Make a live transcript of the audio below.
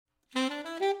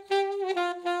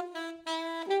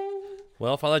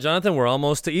Well, Father Jonathan, we're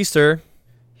almost to Easter.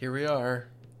 Here we are.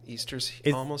 Easter's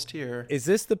Is, almost here. is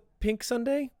this the Pink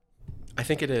Sunday? I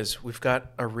think it is. We've got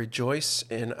a rejoice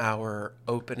in our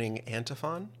opening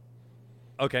antiphon.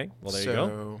 Okay, well, there you go.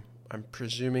 So I'm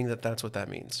presuming that that's what that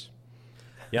means.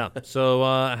 Yeah, so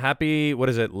happy, what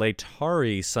is it,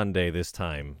 Laetari Sunday this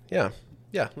time. Yeah,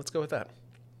 let's go with that.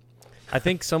 I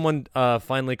think someone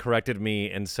finally corrected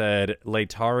me and said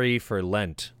Laetari for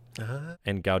Lent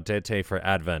and Gaudete for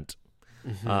Advent.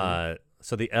 Mm-hmm.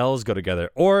 So the L's go together.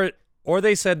 Or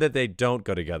they said that they don't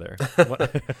go together.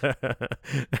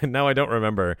 And now I don't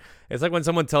remember. It's like when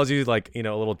someone tells you, like, a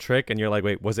little trick and you're like,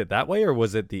 wait, was it that way or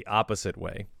was it the opposite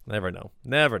way? Never know.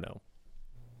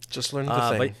 Just learn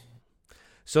the thing.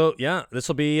 So, yeah, this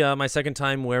will be my second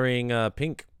time wearing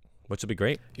pink, which will be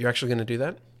great. You're actually going to do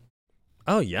that?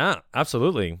 Oh, yeah,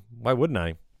 absolutely. Why wouldn't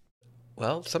I?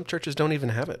 Well, some churches don't even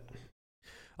have it.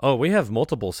 Oh, we have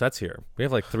multiple sets here. We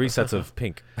have like 3 sets of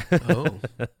pink. Oh.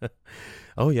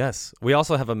 Oh, yes. We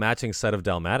also have a matching set of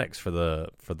dalmatics for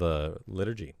the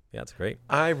liturgy. Yeah, it's great.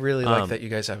 I really like that you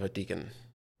guys have a deacon.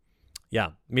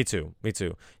 Yeah, me too.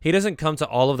 He doesn't come to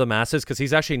all of the masses because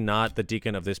he's actually not the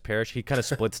deacon of this parish. He kind of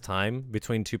splits time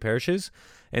between 2 parishes,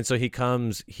 and so he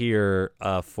comes here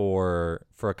for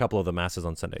a couple of the masses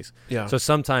on Sundays. Yeah. So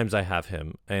sometimes I have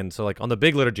him, and so like on the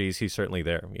big liturgies, he's certainly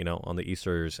there. On the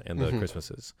Easters and the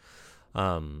Christmases.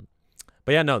 But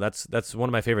yeah, no, that's one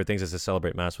of my favorite things is to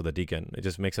celebrate Mass with a deacon. It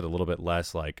just makes it a little bit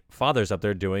less like Father's up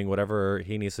there doing whatever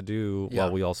he needs to do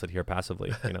while we all sit here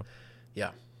passively.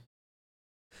 Yeah.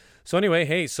 So anyway,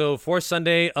 hey, so fourth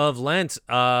Sunday of Lent.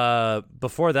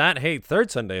 Before that, hey, third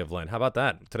Sunday of Lent. How about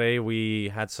that? Today we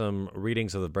had some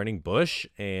readings of the Burning Bush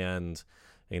and,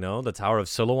 the Tower of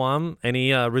Siloam.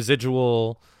 Any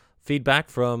residual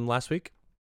feedback from last week?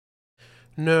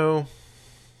 No.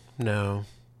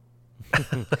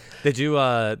 Did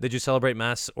you celebrate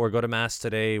Mass or go to Mass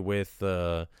today with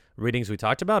the readings we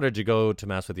talked about, or did you go to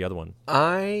Mass with the other one?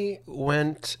 I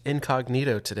went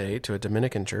incognito today to a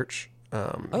Dominican church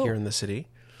here in the city.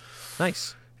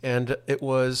 Nice. And it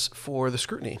was for the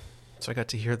scrutiny. So I got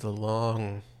to hear the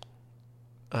long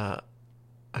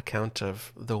account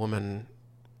of the woman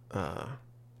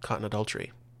caught in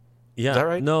adultery. Yeah. Is that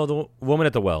right? No, the woman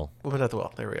at the well. Woman at the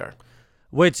well. There we are.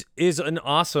 Which is an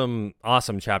awesome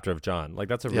chapter of John. Like,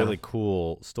 that's a really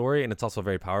cool story, and it's also a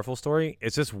very powerful story.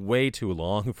 It's just way too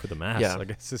long for the Mass. Yeah.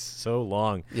 Like, it's just so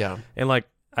long. Yeah. And, like,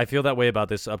 I feel that way about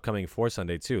this upcoming fourth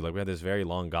Sunday, too. Like, we had this very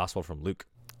long gospel from Luke,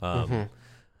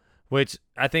 which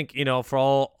I think, for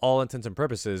all intents and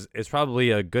purposes, is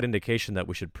probably a good indication that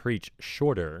we should preach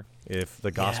shorter if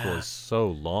the gospel is so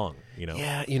long,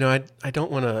 Yeah, I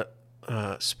don't want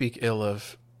to speak ill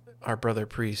of our brother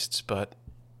priests, but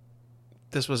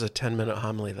this was a 10-minute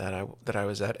homily that I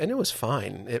was at, and it was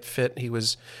fine. It fit. He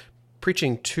was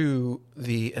preaching to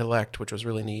the elect, which was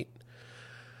really neat.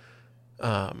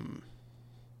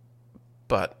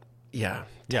 But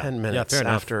 10 minutes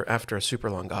after a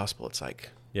super long gospel, it's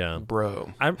like,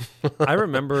 bro. I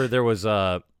remember there was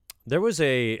a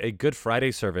Good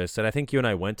Friday service that I think you and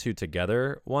I went to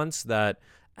together once, that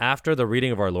after the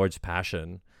reading of our Lord's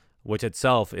Passion, which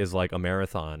itself is like a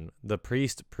marathon, the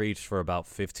priest preached for about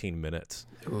 15 minutes.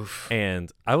 Oof.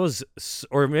 And I was,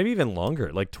 or maybe even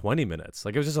longer, like 20 minutes.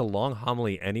 Like, it was just a long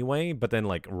homily anyway, but then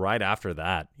like right after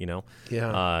that,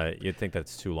 you'd think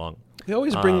that's too long. We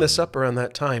always bring this up around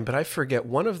that time, but I forget.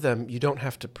 One of them you don't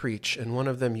have to preach, and one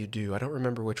of them you do. I don't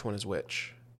remember which one is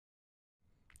which.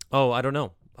 Oh, I don't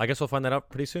know. I guess we'll find that out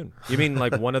pretty soon. You mean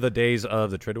like one of the days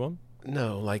of the Triduum?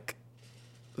 No, like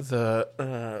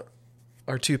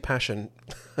our 2 Passion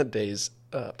days,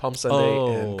 Palm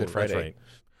Sunday and Good Friday. That's right.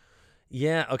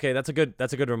 Yeah, okay, that's a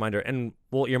good reminder, and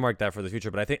we'll earmark that for the future.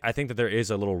 But I think that there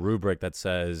is a little rubric that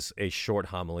says a short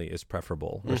homily is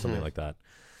preferable, or something like that.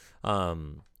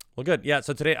 Well, good. Yeah,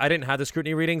 so today I didn't have the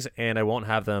scrutiny readings, and I won't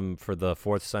have them for the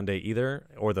fourth Sunday either,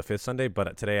 or the fifth Sunday.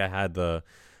 But today I had the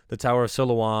Tower of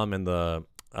Siloam and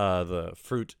the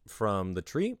fruit from the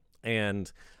tree,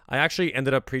 and I actually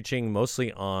ended up preaching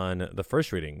mostly on the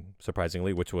first reading,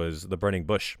 surprisingly, which was the burning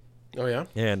bush. Oh, yeah?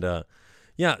 And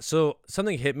so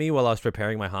something hit me while I was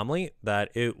preparing my homily, that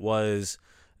it was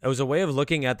a way of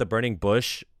looking at the burning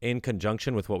bush in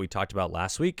conjunction with what we talked about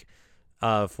last week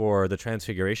for the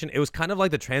Transfiguration. It was kind of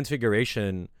like the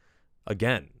Transfiguration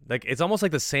again. Like, it's almost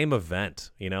like the same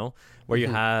event, where you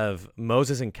have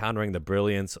Moses encountering the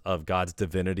brilliance of God's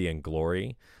divinity and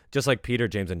glory, just like Peter,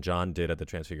 James, and John did at the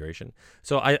Transfiguration.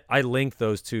 So I linked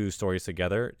those 2 stories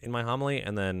together in my homily,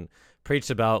 and then preached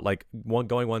about like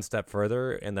going one step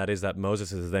further, and that is that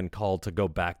Moses is then called to go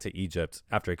back to Egypt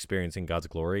after experiencing God's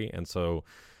glory. And so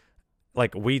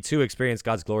like we too experience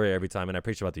God's glory every time. And I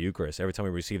preach about the Eucharist. Every time we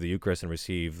receive the Eucharist and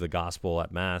receive the gospel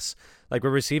at Mass, like we're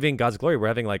receiving God's glory. We're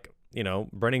having like,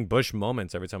 burning bush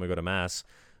moments every time we go to Mass.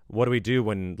 What do we do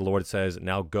when the Lord says,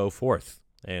 now go forth?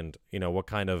 And, what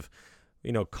kind of,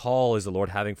 call is the Lord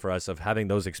having for us of having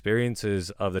those experiences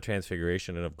of the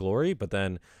transfiguration and of glory, but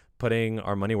then putting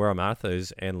our money where our mouth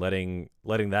is and letting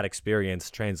that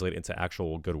experience translate into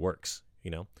actual good works,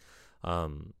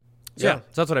 So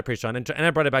that's what I preached on. And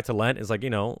I brought it back to Lent is like,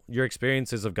 your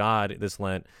experiences of God this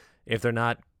Lent, if they're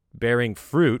not bearing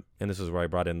fruit, and this is where I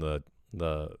brought in the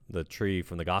tree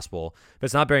from the gospel, if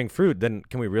it's not bearing fruit, then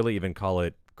can we really even call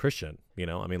it Christian?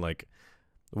 I mean, like,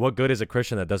 what good is a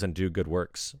Christian that doesn't do good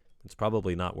works? It's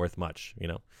probably not worth much,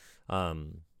 So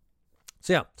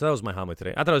that was my homily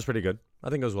today. I thought it was pretty good. I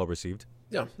think it was well received.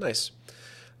 Yeah, nice.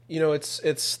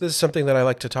 This is something that I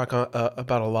like to talk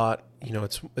about a lot.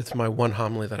 It's my one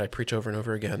homily that I preach over and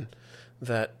over again.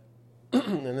 That,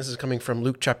 and this is coming from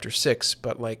Luke chapter 6.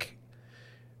 But like,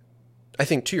 I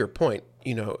think to your point,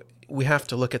 we have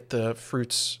to look at the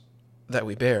fruits that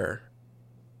we bear,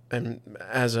 and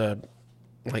as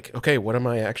okay, what am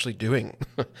I actually doing,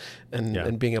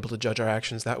 and being able to judge our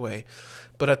actions that way.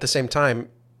 But at the same time,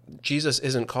 Jesus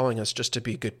isn't calling us just to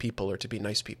be good people or to be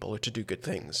nice people or to do good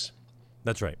things.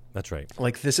 That's right.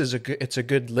 Like this is it's a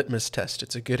good litmus test.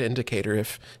 It's a good indicator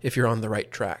if you're on the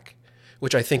right track,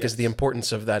 which I think is the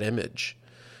importance of that image.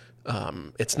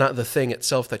 It's not the thing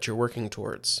itself that you're working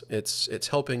towards. It's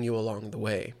helping you along the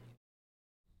way.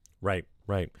 Right.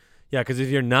 Yeah, because if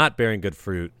you're not bearing good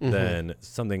fruit, then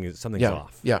something's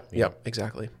off. Yeah,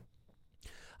 exactly.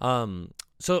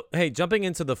 So, hey, jumping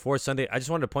into the fourth Sunday, I just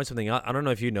wanted to point something out. I don't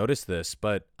know if you noticed this,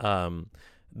 but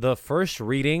the first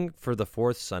reading for the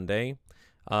fourth Sunday,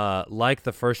 like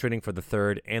the first reading for the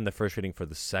third and the first reading for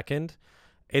the second,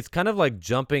 it's kind of like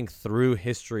jumping through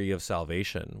history of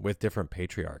salvation with different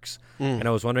patriarchs. And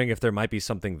I was wondering if there might be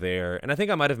something there. And I think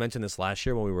I might have mentioned this last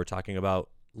year when we were talking about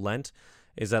Lent,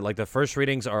 is that like the first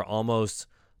readings are almost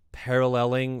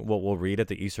paralleling what we'll read at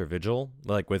the Easter Vigil,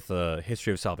 like with the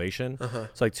history of salvation.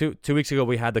 So like two weeks ago,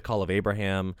 we had the call of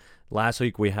Abraham. Last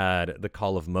week, we had the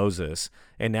call of Moses.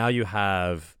 And now you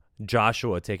have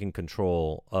Joshua taking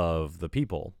control of the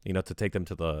people, to take them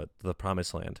to the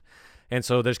promised land. And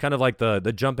so there's kind of like the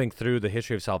jumping through the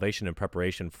history of salvation in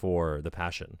preparation for the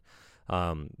Passion.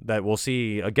 That we'll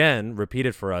see again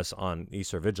repeated for us on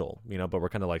Easter Vigil, but we're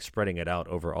kind of like spreading it out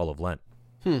over all of Lent.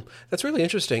 That's really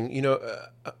interesting.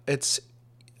 It's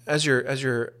as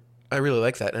you're. I really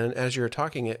like that, and as you're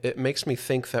talking, it makes me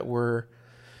think that we're,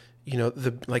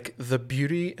 the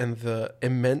beauty and the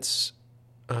immense.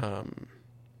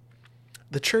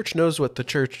 The church knows what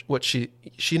she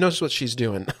knows what she's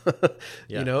doing,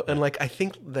 and like I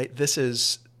think that this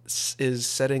is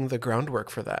setting the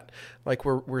groundwork for that. Like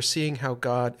we're seeing how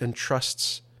God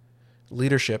entrusts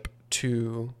leadership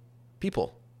to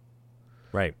people.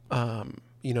 Right.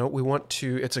 We want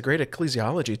to, it's a great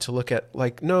ecclesiology to look at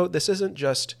like, no, this isn't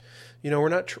just, we're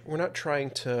not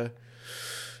trying to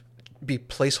be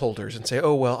placeholders and say,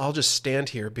 oh, well, I'll just stand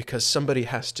here because somebody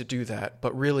has to do that.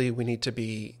 But really we need to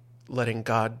be letting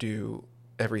God do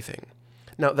everything.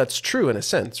 Now that's true in a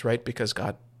sense, right? Because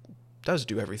God does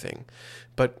do everything,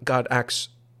 but God acts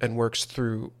and works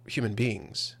through human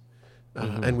beings.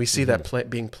 And we see that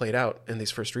being played out in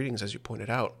these first readings, as you pointed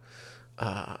out,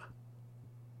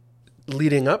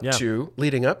 leading up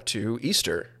to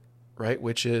Easter, right?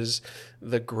 Which is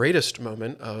the greatest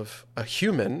moment of a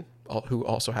human who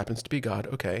also happens to be God.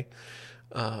 Okay.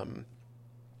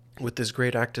 With this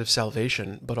great act of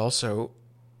salvation, but also,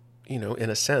 in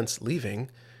a sense, leaving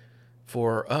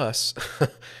for us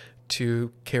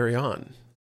to carry on.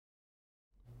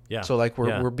 Yeah. So like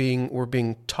we're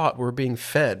being taught, we're being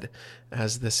fed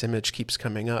as this image keeps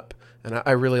coming up. And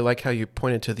I really like how you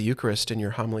pointed to the Eucharist in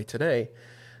your homily today.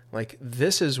 Like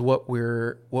this is what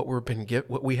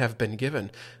we have been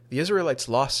given. The Israelites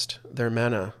lost their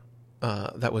manna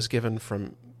that was given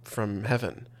from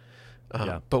heaven,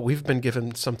 but we've been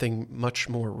given something much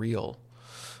more real,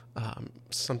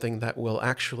 something that will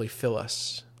actually fill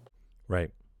us.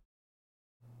 Right.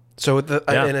 So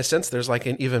in a sense, there's like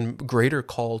an even greater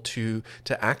call to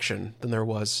action than there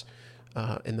was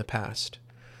in the past.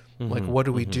 Like, what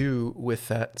do we do with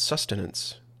that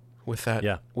sustenance? With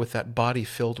that body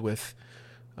filled with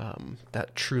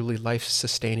that truly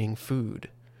life-sustaining food,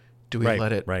 do we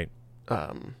let it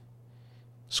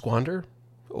squander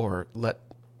or let?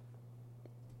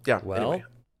 Yeah. Well,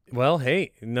 well,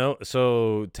 hey, no.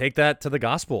 So take that to the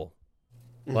gospel.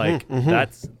 Like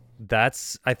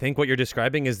that's. I think what you're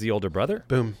describing is the older brother.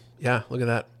 Boom. Yeah. Look at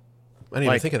that. I didn't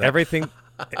even think of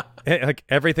that. Like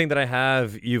everything that I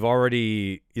have,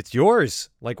 it's yours.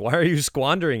 Like, why are you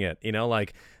squandering it?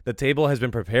 Like the table has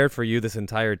been prepared for you this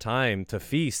entire time to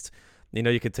feast.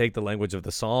 You could take the language of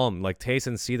the Psalm, like taste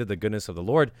and see that the goodness of the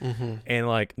Lord. Mm-hmm. And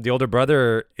like the older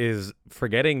brother is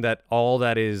forgetting that all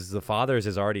that is the Father's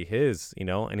is already his,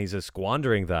 and he's just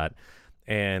squandering that.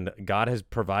 And God has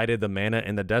provided the manna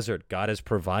in the desert. God has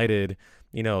provided,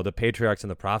 the patriarchs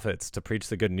and the prophets to preach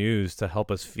the good news, to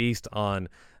help us feast on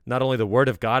not only the word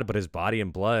of God, but his body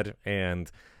and blood. And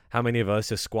how many of us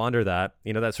just squander that?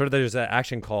 That sort of, there's that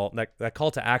action call, that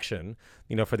call to action,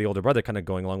 for the older brother, kind of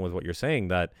going along with what you're saying,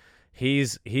 that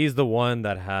he's the one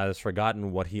that has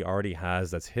forgotten what he already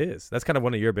has that's his. That's kind of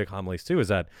one of your big homilies too, is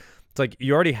that it's like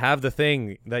you already have the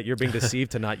thing that you're being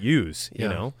deceived to not use,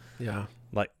 Yeah.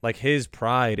 Like his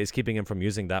pride is keeping him from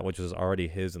using that which was already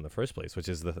his in the first place, which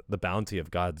is the bounty of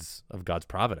God's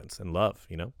providence and love,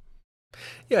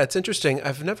 Yeah, it's interesting.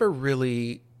 I've never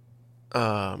really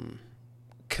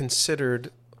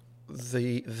considered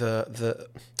the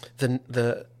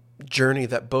journey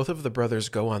that both of the brothers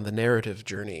go on, the narrative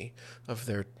journey of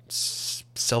their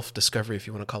self-discovery, if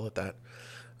you want to call it that.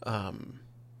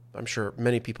 I'm sure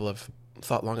many people have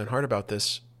thought long and hard about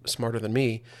this, smarter than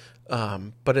me.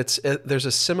 But there's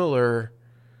a similar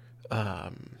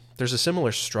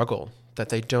struggle that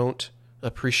they don't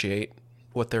appreciate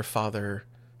what their father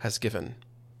has given.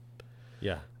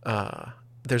 Yeah.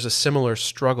 There's a similar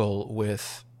struggle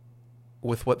with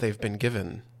what they've been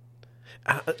given.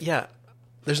 Yeah.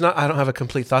 I don't have a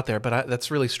complete thought there, but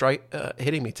that's really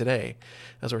hitting me today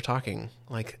as we're talking.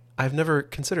 Like, I've never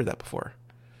considered that before.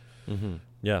 Mm-hmm.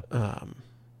 Yeah.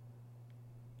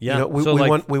 Yeah. We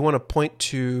want to point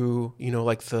to,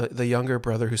 like the younger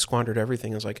brother who squandered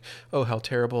everything is like, oh, how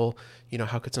terrible,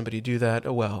 how could somebody do that?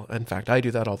 Oh, well, in fact, I do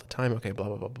that all the time. Okay, blah,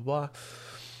 blah, blah, blah,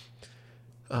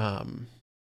 blah.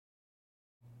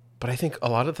 But I think a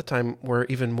lot of the time we're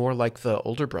even more like the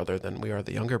older brother than we are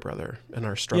the younger brother and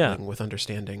are struggling with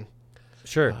understanding.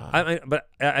 Sure. But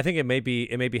I think it may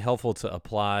be helpful to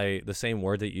apply the same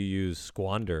word that you use,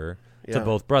 squander, to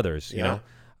both brothers, you know?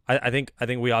 I think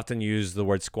we often use the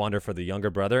word squander for the younger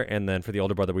brother, and then for the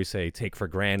older brother we say take for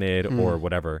granted or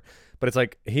whatever. But it's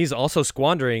like he's also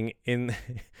squandering in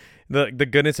the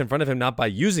goodness in front of him, not by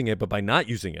using it, but by not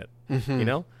using it.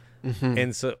 Mm-hmm.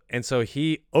 Mm-hmm. And so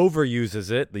he overuses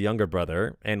it, the younger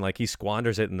brother, and like he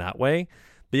squanders it in that way.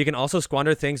 But you can also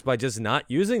squander things by just not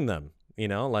using them.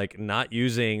 Like not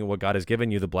using what God has given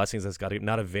you, the blessings that's God,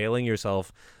 not availing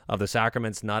yourself of the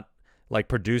sacraments, not like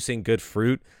producing good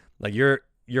fruit. Like you're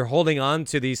holding on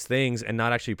to these things and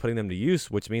not actually putting them to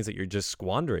use, which means that you're just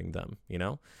squandering them, You need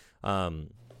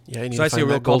so to I see a find real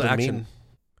that call to golden action. mean.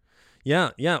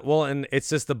 Yeah. Well, and it's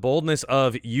just the boldness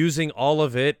of using all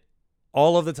of it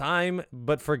all of the time,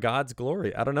 but for God's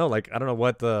glory. I don't know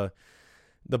what the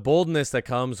boldness that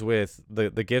comes with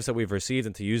the gifts that we've received,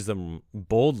 and to use them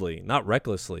boldly, not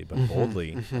recklessly, but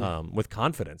boldly, with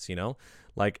confidence,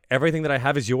 like everything that I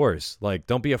have is yours. Like,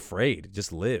 don't be afraid.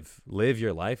 Just live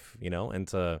your life, and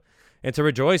to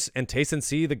rejoice and taste and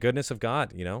see the goodness of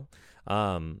God,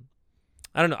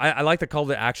 I don't know. I like the call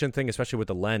to action thing, especially with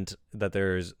the Lent, that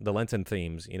there's the Lenten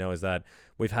themes, is that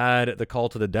we've had the call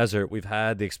to the desert. We've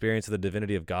had the experience of the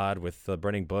divinity of God with the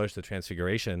burning bush, the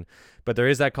transfiguration, but there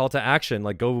is that call to action,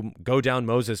 like go down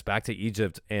Moses back to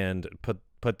Egypt and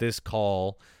put this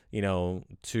call,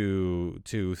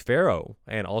 to Pharaoh,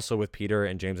 and also with Peter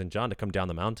and James and John to come down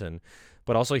the mountain.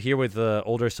 But also here with the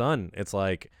older son, it's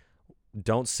like,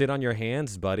 don't sit on your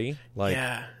hands, buddy. Like,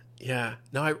 yeah.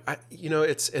 No, I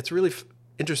it's really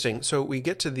interesting. So we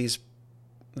get to these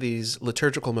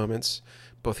liturgical moments,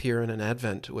 both here and in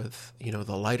Advent, with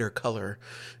the lighter color,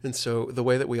 and so the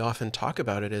way that we often talk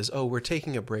about it is, oh, we're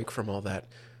taking a break from all that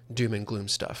doom and gloom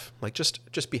stuff. Like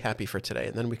just be happy for today,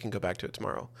 and then we can go back to it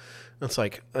tomorrow. And it's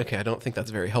like, okay, I don't think that's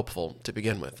very helpful to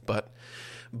begin with, but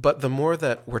the more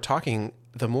that we're talking,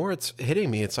 the more it's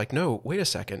hitting me. It's like, no, wait a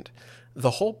second.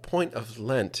 The whole point of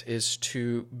Lent is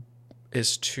to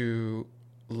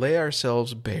lay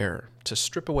ourselves bare, to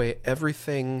strip away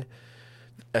everything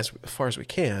as far as we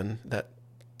can that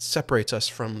separates us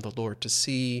from the Lord, to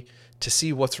see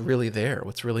what's really there,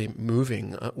 what's really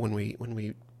moving when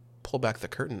we pull back the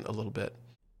curtain a little bit.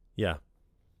 Yeah.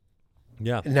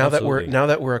 Now that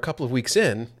we're a couple of weeks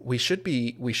in, we should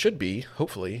be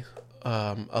hopefully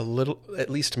a little, at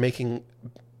least making.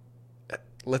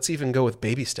 Let's even go with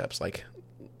baby steps, like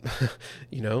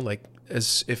like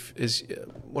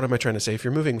what am I trying to say? If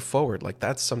you're moving forward, like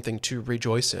that's something to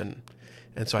rejoice in.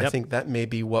 And so I think that may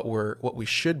be what we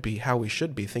should be, how we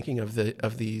should be thinking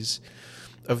of these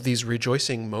these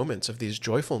rejoicing moments, of these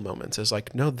joyful moments, is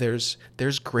like, no, there's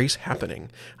grace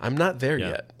happening. I'm not there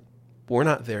yet. We're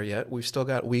not there yet. We've still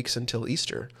got weeks until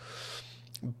Easter,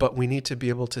 but we need to be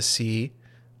able to see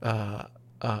how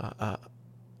that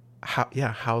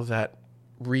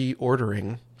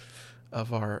reordering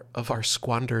of our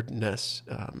squanderedness,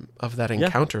 of that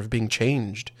encounter of being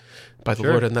changed by the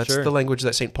Lord. And that's the language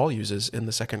that St. Paul uses in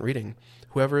the second reading.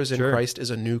 Whoever is in Christ is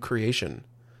a new creation.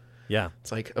 Yeah.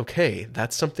 It's like, okay,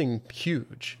 that's something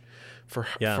huge.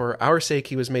 For our sake,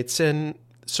 he was made sin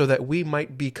so that we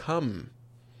might become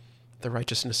the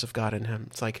righteousness of God in him.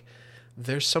 It's like,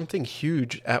 there's something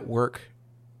huge at work,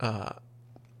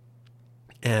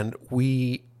 and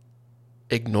we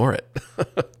ignore it.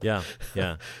 Yeah.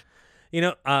 You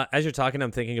know, as you're talking,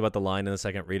 I'm thinking about the line in the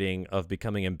second reading of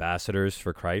becoming ambassadors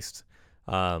for Christ,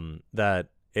 that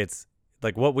it's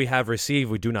like what we have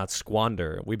received, we do not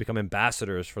squander. We become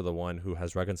ambassadors for the one who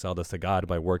has reconciled us to God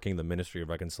by working the ministry of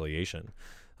reconciliation,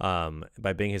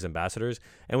 by being his ambassadors.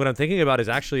 And what I'm thinking about is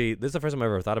actually, this is the first time I've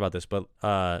ever thought about this, but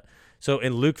so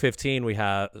in Luke 15,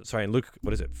 in Luke,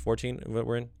 what is it, 14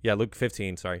 we're in? Yeah, Luke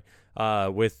 15,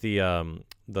 with the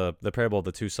parable of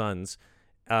the two sons.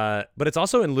 But it's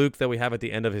also in Luke that we have at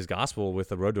the end of his gospel with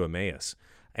the road to Emmaus.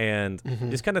 And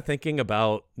just kind of thinking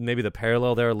about maybe the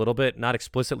parallel there a little bit, not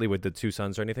explicitly with the two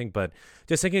sons or anything, but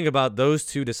just thinking about those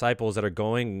two disciples that are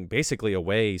going basically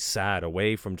away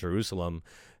from Jerusalem,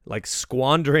 like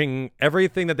squandering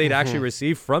everything that they'd actually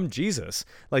received from Jesus.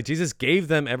 Like Jesus gave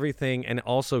them everything and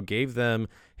also gave them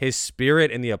his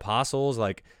spirit in the apostles.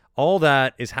 Like all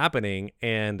that is happening,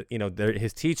 and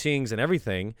his teachings and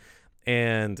everything,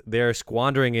 and they're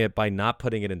squandering it by not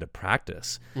putting it into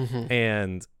practice.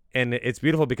 And it's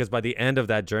beautiful because by the end of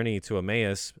that journey to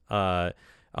Emmaus, on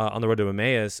the road to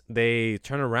Emmaus, they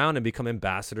turn around and become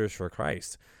ambassadors for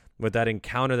Christ with that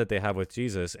encounter that they have with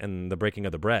Jesus and the breaking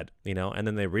of the bread, and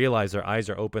then they realize their eyes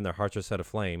are open, their hearts are set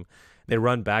aflame. They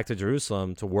run back to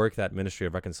Jerusalem to work that ministry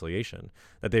of reconciliation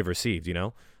that they've received,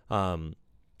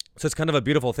 So it's kind of a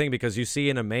beautiful thing because you see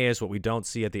in Emmaus what we don't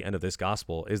see at the end of this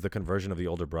gospel is the conversion of the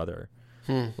older brother.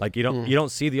 Like you don't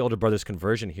see the older brother's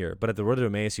conversion here, but at the road to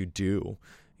Emmaus you do.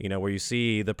 Where you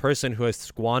see the person who has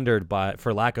squandered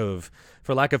for lack of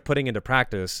putting into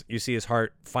practice, you see his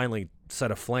heart finally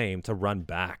set aflame to run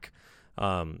back.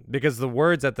 Because the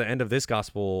words at the end of this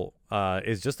gospel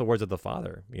is just the words of the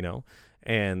Father,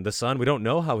 and the Son, we don't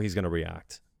know how he's going to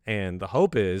react. And the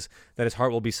hope is that his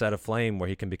heart will be set aflame where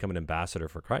he can become an ambassador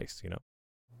for Christ,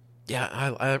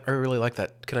 Yeah, I really like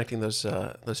that, connecting those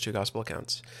two gospel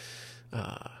accounts.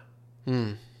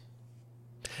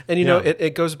 And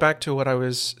it goes back to what I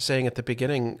was saying at the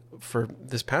beginning for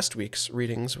this past week's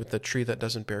readings with the tree that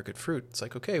doesn't bear good fruit. It's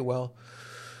like, okay, well,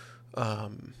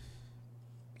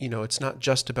 it's not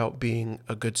just about being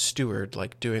a good steward,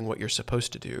 like doing what you're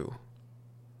supposed to do.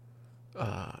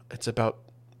 It's about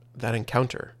that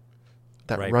encounter,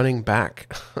 that running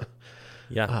back,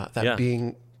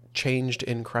 being changed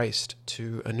in Christ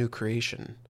to a new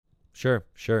creation. Sure.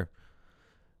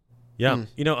 Yeah.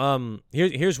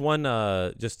 Here's one,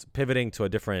 just pivoting to a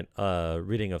different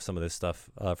reading of some of this stuff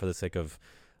for the sake of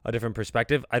a different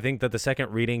perspective. I think that the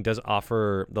second reading does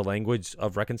offer the language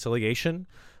of reconciliation.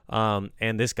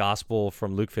 And this gospel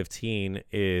from Luke 15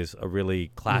 is a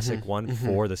really classic one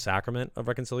for the sacrament of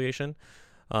reconciliation.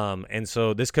 And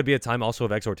so this could be a time also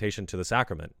of exhortation to the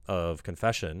sacrament of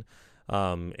confession.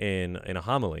 In a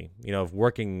homily, of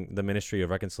working the ministry of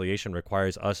reconciliation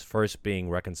requires us first being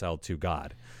reconciled to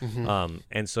God.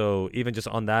 And so even just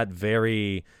on that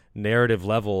very narrative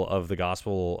level of the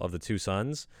gospel of the two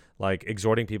sons, like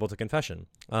exhorting people to confession.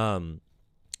 And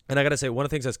I got to say, one of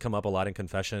the things that's come up a lot in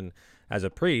confession as a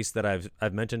priest that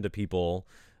I've mentioned to people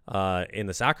in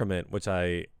the sacrament, which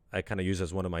I kind of use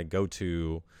as one of my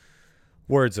go-to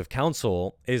words of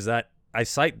counsel, is that I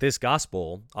cite this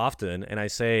gospel often, and I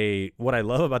say what I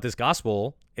love about this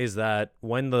gospel is that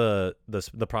when the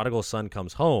prodigal son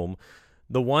comes home,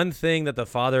 the one thing that the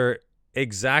father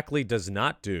exactly does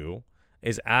not do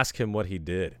is ask him what he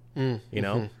did.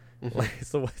 Like it's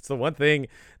the one thing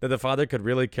that the father could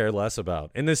really care less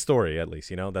about in this story, at least.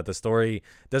 That the story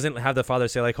doesn't have the father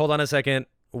say like, "Hold on a second,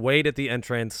 wait at the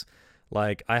entrance.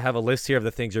 Like I have a list here of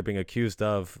the things you're being accused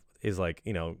of. Is like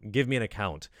give me an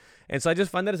account." And so I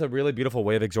just find that it's a really beautiful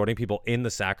way of exhorting people in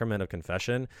the sacrament of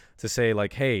confession to say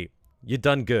like, hey, you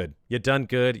done good.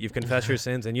 You've confessed your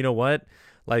sins. And you know what?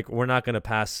 Like, we're not going to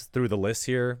pass through the list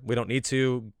here. We don't need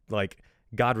to. Like,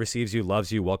 God receives you,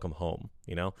 loves you, welcome home.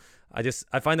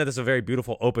 I find that it's a very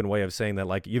beautiful, open way of saying that,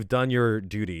 like, you've done your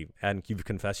duty and you've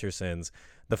confessed your sins.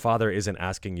 The Father isn't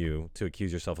asking you to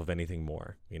accuse yourself of anything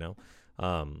more,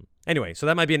 Anyway, so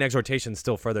that might be an exhortation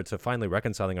still further to finally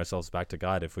reconciling ourselves back to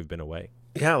God if we've been away.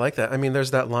 Yeah, I like that. I mean,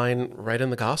 there's that line right in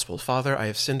the gospel, Father, I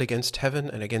have sinned against heaven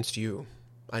and against you.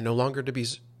 I no longer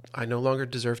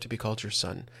deserve to be called your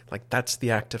son. Like, that's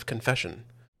the act of confession.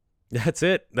 That's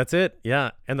it.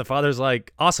 Yeah. And the father's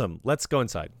like, awesome. Let's go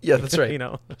inside. Yeah, that's right. You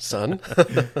know, Son.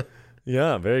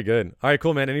 yeah, very good. All right,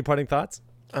 cool, man. Any parting thoughts?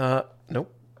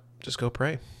 Nope. Just go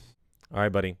pray. All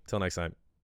right, buddy. Till next time.